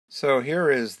So here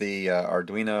is the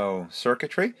Arduino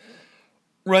circuitry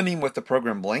running with the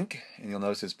program Blink, and you'll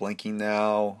notice it's blinking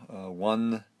now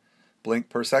 1 blink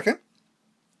per second.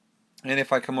 And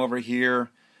if I come over here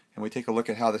and we take a look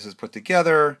at how this is put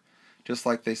together, just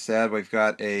like they said, we've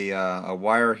got a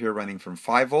wire here running from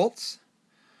 5 volts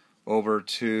over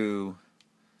to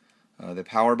the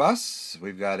power bus.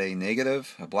 We've got a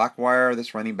black wire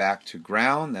that's running back to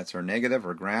ground. That's our negative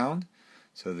or ground,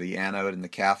 so the anode and the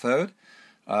cathode.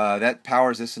 That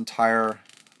powers this entire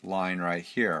line right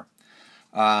here.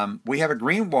 We have a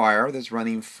green wire that's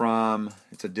running from,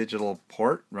 it's a digital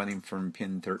port running from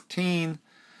pin 13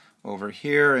 over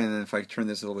here, and if I turn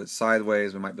this a little bit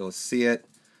sideways we might be able to see it.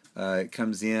 It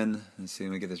comes in, let's see,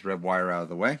 let me get this red wire out of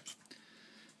the way.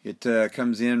 It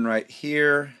comes in right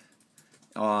here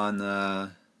on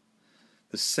the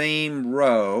same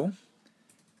row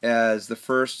as the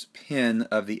first pin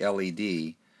of the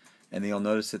LED. And you'll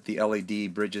notice that the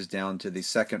LED bridges down to the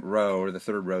second row or the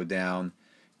third row down,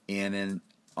 and then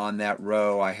on that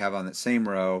row I have on that same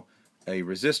row a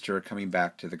resistor coming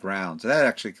back to the ground. So that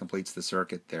actually completes the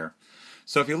circuit there.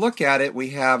 So if you look at it,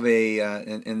 we have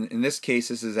in this case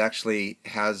this is actually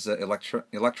has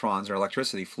electrons or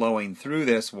electricity flowing through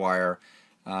this wire.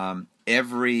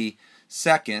 Every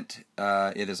second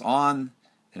it is on,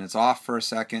 and it's off for a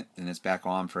second, and it's back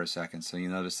on for a second. So you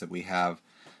notice that we have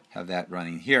that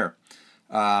running here.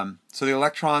 So the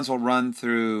electrons will run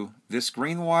through this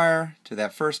green wire to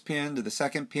that first pin, to the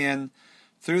second pin,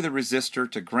 through the resistor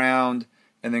to ground,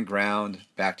 and then ground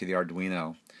back to the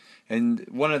Arduino. And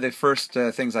one of the first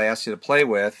things I asked you to play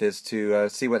with is to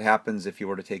see what happens if you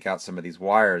were to take out some of these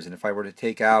wires. And if I were to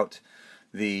take out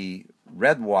the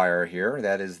red wire here,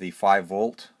 that is the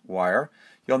 5-volt wire,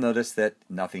 you'll notice that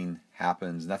nothing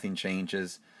happens, nothing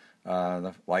changes.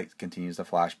 The light continues to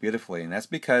flash beautifully, and that's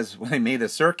because when they made the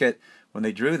circuit, when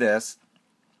they drew this,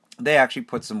 they actually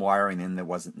put some wiring in that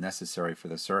wasn't necessary for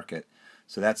the circuit.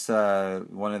 So that's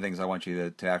one of the things I want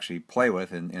you to actually play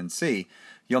with and see.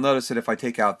 You'll notice that if I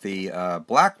take out the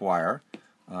black wire,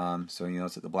 so you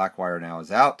notice that the black wire now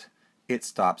is out, it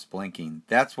stops blinking.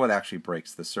 That's what actually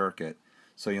breaks the circuit.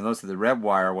 So you'll notice that the red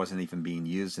wire wasn't even being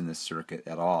used in this circuit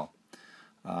at all.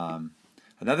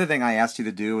 Another thing I asked you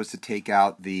to do is to take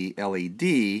out the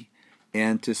LED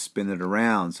and to spin it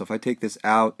around. So if I take this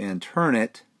out and turn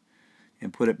it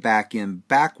and put it back in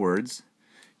backwards,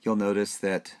 you'll notice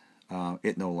that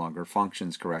it no longer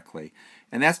functions correctly.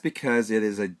 And that's because it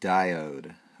is a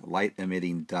diode, a light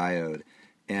emitting diode.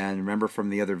 And remember from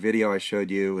the other video I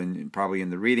showed you, and probably in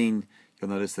the reading,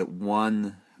 you'll notice that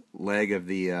one leg of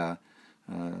the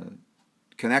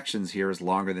connections here is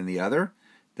longer than the other.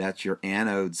 That's your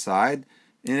anode side.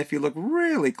 And if you look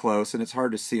really close, and it's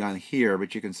hard to see on here,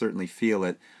 but you can certainly feel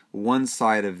it, one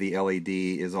side of the LED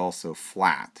is also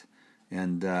flat.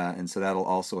 And so that'll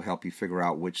also help you figure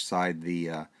out which side the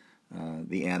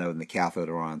anode and the cathode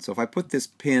are on. So if I put this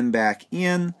pin back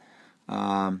in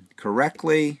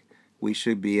correctly, we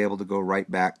should be able to go right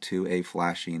back to a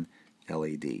flashing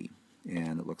LED.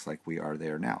 And it looks like we are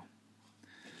there now.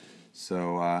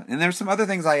 So, and there's some other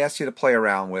things I asked you to play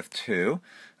around with too,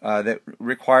 that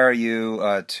require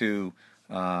you to,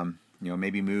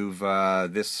 maybe move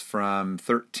this from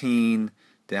 13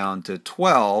 down to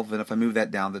 12. And if I move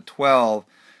that down to 12,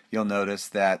 you'll notice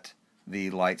that the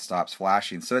light stops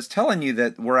flashing. So it's telling you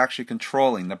that we're actually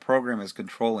controlling, the program is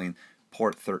controlling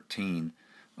port 13.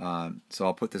 So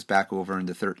I'll put this back over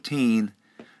into 13,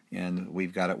 and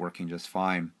we've got it working just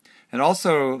fine. And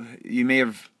also, you may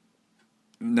have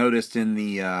noticed in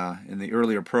the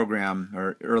earlier program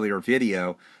or earlier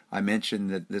video, I mentioned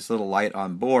that this little light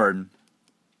on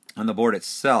the board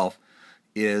itself,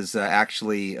 is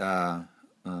actually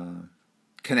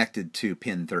connected to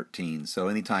pin 13. So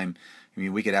anytime,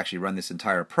 we could actually run this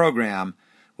entire program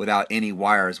without any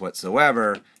wires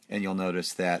whatsoever, and you'll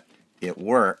notice that it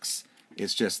works.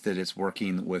 It's just that it's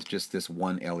working with just this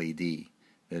one LED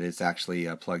that it's actually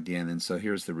plugged in. And so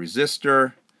here's the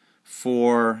resistor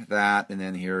for that, and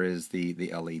then here is the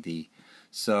LED.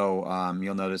 So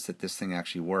you'll notice that this thing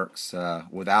actually works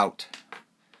without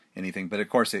anything, but of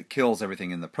course it kills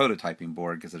everything in the prototyping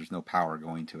board because there's no power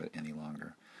going to it any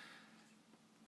longer.